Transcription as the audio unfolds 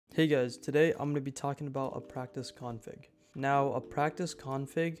Hey guys, today I'm going to be talking about a practice config. Now, a practice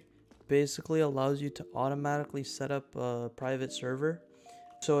config basically allows you to automatically set up a private server.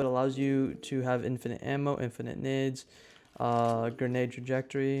 So it allows you to have infinite ammo, infinite nades, grenade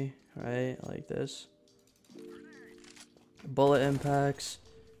trajectory, right, like this, bullet impacts,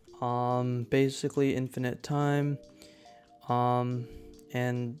 basically infinite time,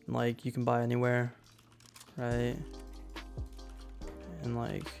 and like you can buy anywhere, right, and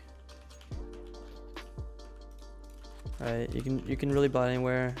like, right, you can really buy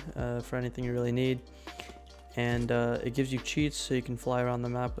anywhere for anything you really need, and it gives you cheats so you can fly around the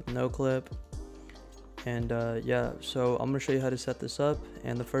map with noclip. And yeah, so I'm gonna show you how to set this up,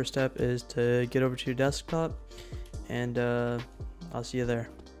 and the first step is to get over to your desktop, and I'll see you there.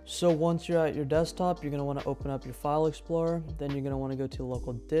 So once you're at your desktop, you're gonna want to open up your file explorer, then you're gonna want to go to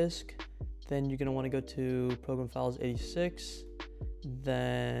local disk, then you're gonna want to go to program files 86,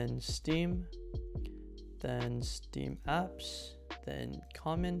 then Steam, then Steam apps, then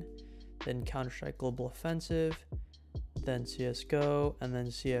common, then Counter-Strike Global Offensive, then CSGO, and then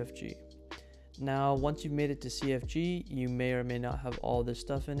CFG. Now, once you've made it to CFG, you may or may not have all this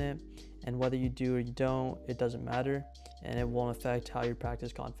stuff in it, and whether you do or you don't, it doesn't matter, and it won't affect how your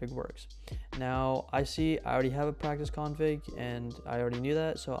practice config works. Now, I already have a practice config, and I already knew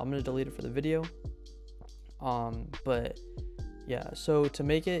that, so I'm gonna delete it for the video. But yeah, so to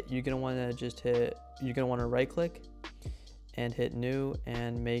make it, you're gonna wanna right click and hit new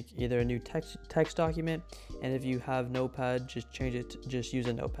and make either a new text document, and if you have notepad, just use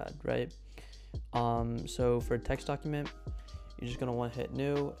a notepad, right? So for a text document, you're just gonna want to hit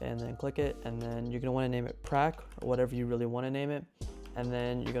new and then click it, and then you're gonna want to name it prac or whatever you really want to name it, and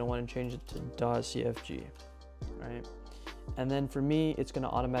then you're gonna want to change it to .cfg, right? And then for me, it's gonna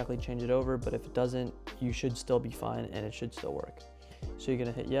automatically change it over, but if it doesn't, you should still be fine and it should still work. So you're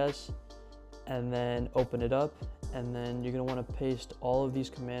gonna hit yes, and then open it up, and then you're gonna want to paste all of these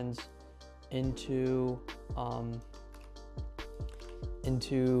commands into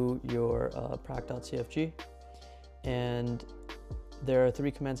your prac.cfg, and there are 3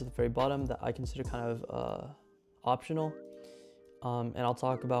 commands at the very bottom that I consider kind of optional, and I'll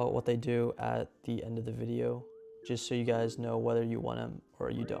talk about what they do at the end of the video, just so you guys know whether you want them or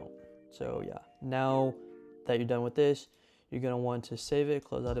you don't. So yeah, now that you're done with this, you're going to want to save it,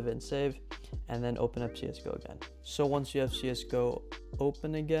 close out of it and save, and then open up CSGO again. So once you have CSGO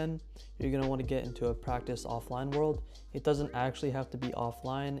open again, you're going to want to get into a practice offline world. It doesn't actually have to be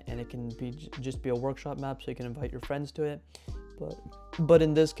offline, and it can be just be a workshop map, so you can invite your friends to it. But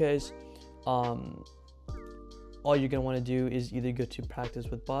in this case, all you're going to want to do is either go to practice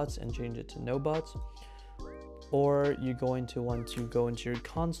with bots and change it to no bots, or you're going to want to go into your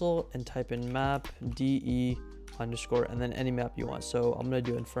console and type in map de underscore and then any map you want. So I'm going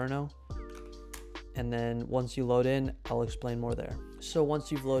to do Inferno, and then once you load in, I'll explain more there. So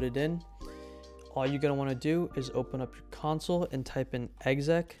once you've loaded in, all you're going to want to do is open up your console and type in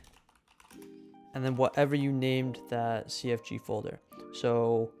exec, and then whatever you named that CFG folder.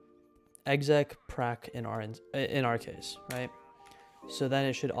 So exec prac in our case, right? So then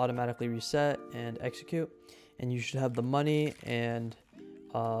it should automatically reset and execute, and you should have the money and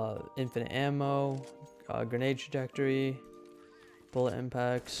infinite ammo, grenade trajectory, bullet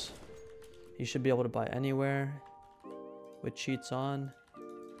impacts. You should be able to buy anywhere with cheats on.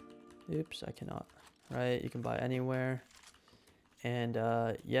 Oops, I cannot. Right, you can buy anywhere, and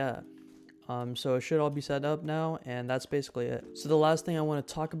yeah. So it should all be set up now, and that's basically it. So the last thing I want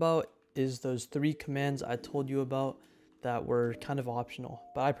to talk about is those 3 commands I told you about that were kind of optional,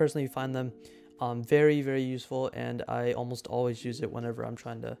 but I personally find them very, very useful, and I almost always use it whenever I'm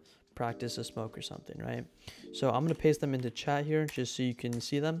trying to practice a smoke or something, right? So I'm going to paste them into chat here just so you can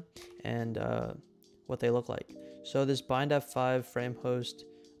see them and what they look like. So this bind f5 frame host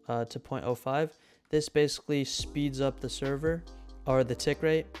to 0.05, this basically speeds up the server or the tick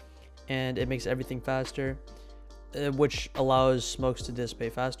rate, and it makes everything faster, which allows smokes to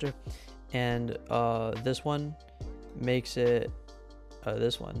dissipate faster. And this one makes it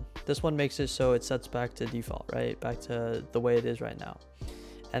this one makes it so it sets back to default, right, back to the way it is right now.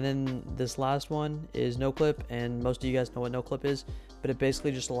 And then this last one is noclip, and most of you guys know what noclip is, but it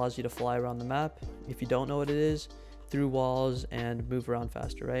basically just allows you to fly around the map, if you don't know what it is, through walls and move around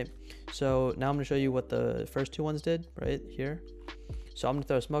faster, right? So now I'm going to show you what the first 2 ones did right here. So I'm going to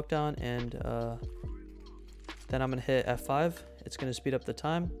throw a smoke down, and then I'm going to hit F5. It's going to speed up the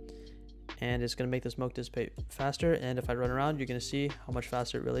time, and it's going to make the smoke dissipate faster, and if I run around, you're going to see how much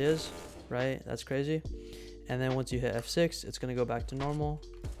faster it really is, right? That's crazy. And then once you hit F6, it's going to go back to normal.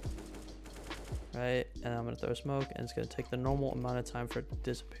 right? And I'm gonna throw smoke, and it's gonna take the normal amount of time for it to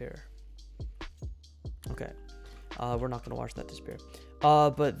disappear. Okay, we're not gonna watch that disappear.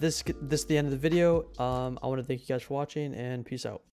 But this is the end of the video. I want to thank you guys for watching, and peace out.